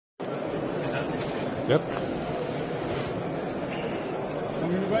Yep.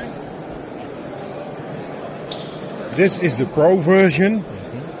 This is the Pro version.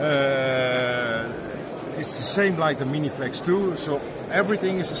 It's the same like the Miniflex2, so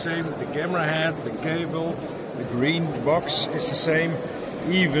everything is the same. The camera head, the cable, the green box is the same.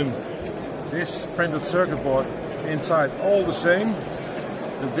 Even this printed circuit board inside, all the same.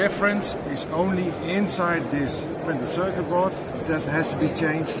 The difference is only inside this printed circuit board that has to be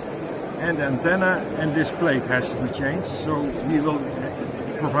changed, and the antenna and this plate has to be changed. So we will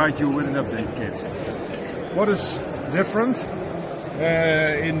provide you with an update kit. What is different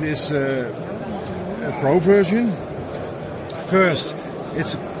in this Pro version? First,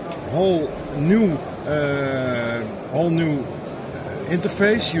 it's a whole new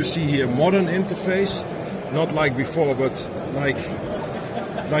interface. You see here modern interface, not like before, but like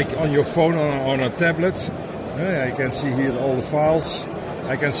on your phone or on a tablet. I can see here all the files.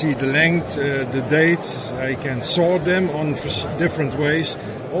 I can see the length, the date. I can sort them on different ways.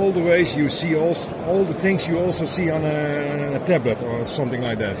 All the ways you see, all the things you also see on a tablet or something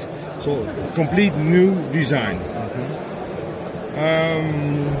like that. So complete new design.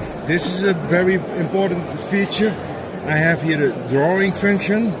 This is a very important feature. I have here the drawing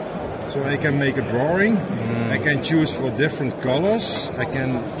function, so I can make a drawing. I can choose for different colors. I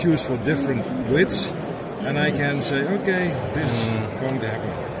can choose for different widths, and I can say, okay, this is going to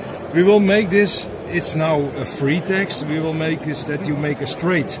happen. We will make this. It's now a free text. We will make this that you make a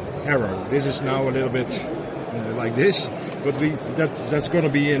straight arrow. This is now a little bit like this, but that's going to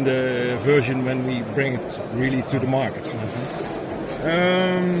be in the version when we bring it really to the market.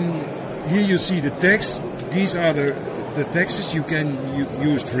 Here you see the text. These are the texts you can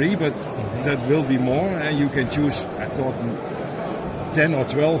use free, but that will be more, and you can choose. I thought 10 or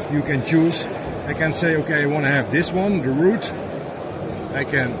 12 you can choose. I can say, okay, I want to have this one, the root. I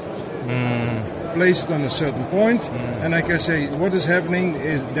can place it on a certain point, and I can say what is happening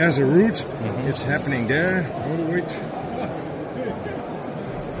is there's a root. It's happening there. Oh, wait.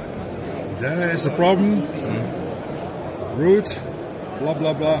 There is the problem. Root, blah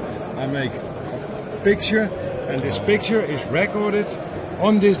blah blah. I make a picture, and this picture is recorded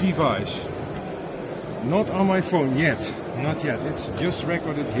on this device. Not on my phone yet. Not yet. It's just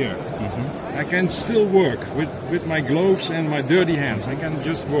recorded here. I can still work with my gloves and my dirty hands. I can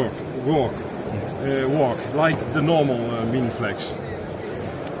just walk like the normal Miniflex.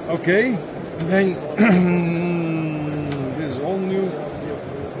 Okay, then this is all new.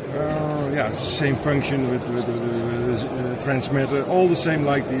 Yeah, it's the same function with the transmitter, all the same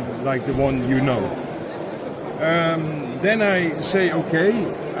like the one you know. Then I say, okay,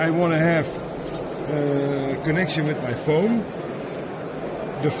 I want to have connection with my phone.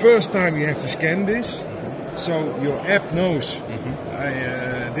 The first time you have to scan this, so your app knows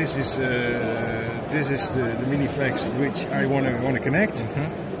this is the Miniflex which I want to connect.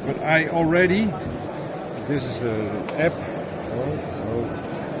 But I already, this is the app.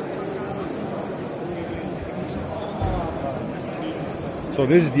 So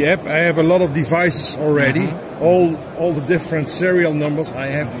this is the app. I have a lot of devices already. All the different serial numbers I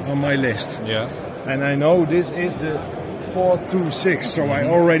have on my list. Yeah. And I know this is the 426. So I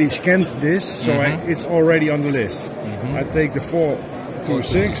already scanned this. So it's already on the list. I take the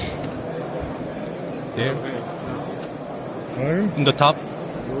 426. There. In the top.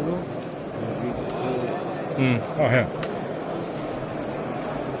 Oh, yeah.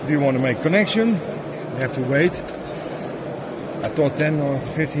 Do you want to make connection? You have to wait. I thought 10 or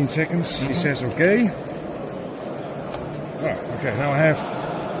 15 seconds. He says okay. Oh, okay, now I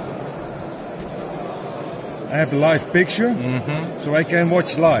have the live picture, so I can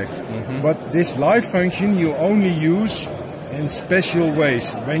watch live. But this live function you only use in special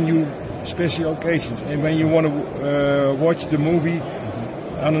ways, special occasions, and when you want to watch the movie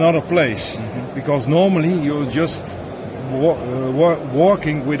on another place, because normally you're just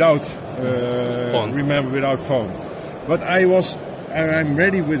walking without without phone. But I'm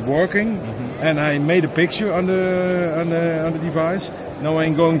ready with working, and I made a picture on the device. Now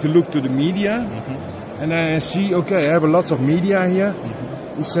I'm going to look to the media, and I see, okay, I have a lot of media here.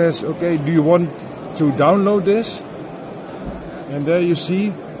 It says, okay, do you want to download this? And there you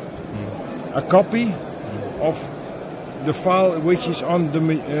see a copy of the file which is on the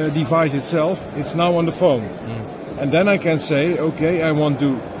device itself. It's now on the phone. And then I can say, okay, I want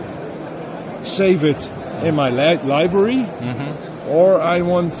to save it in my library, or I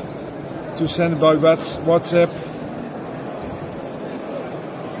want to send it by WhatsApp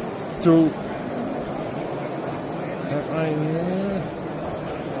to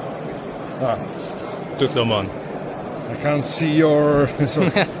to someone. can't see your,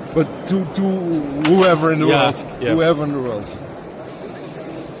 but to whoever in the world, whoever in the world.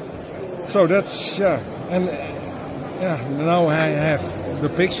 So that's and now I have the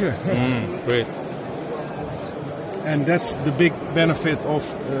picture. Great. And that's the big benefit of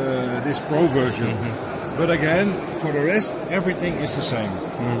this Pro version. But again, for the rest, everything is the same.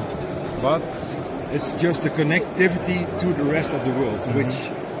 But it's just the connectivity to the rest of the world, which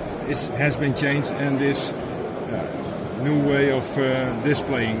has been changed, and this new way of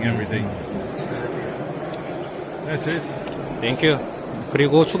displaying everything. That's it. Thank you.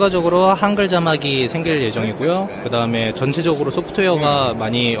 그리고 추가적으로 한글 자막이 생길 예정이고요. 그 다음에 전체적으로 소프트웨어가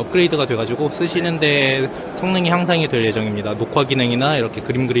많이 업그레이드가 돼가지고 쓰시는데 성능이 향상이 될 예정입니다. 녹화 기능이나 이렇게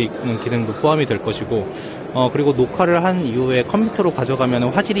그림 그리는 기능도 포함이 될 것이고, 그리고 녹화를 한 이후에 컴퓨터로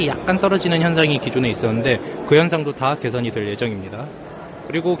가져가면 화질이 약간 떨어지는 현상이 기존에 있었는데 그 현상도 다 개선이 될 예정입니다.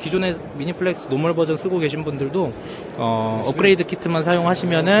 그리고 기존에 미니플렉스 노멀 버전 쓰고 계신 분들도 업그레이드 키트만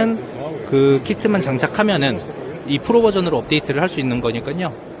사용하시면은 그 키트만 장착하면은 이 프로 버전으로 업데이트를 할 수 있는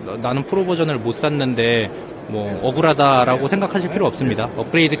거니까요. 나는 프로 버전을 못 샀는데 뭐 억울하다라고 생각하실 필요 없습니다.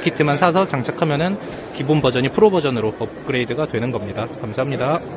 업그레이드 키트만 사서 장착하면은 기본 버전이 프로 버전으로 업그레이드가 되는 겁니다. 감사합니다.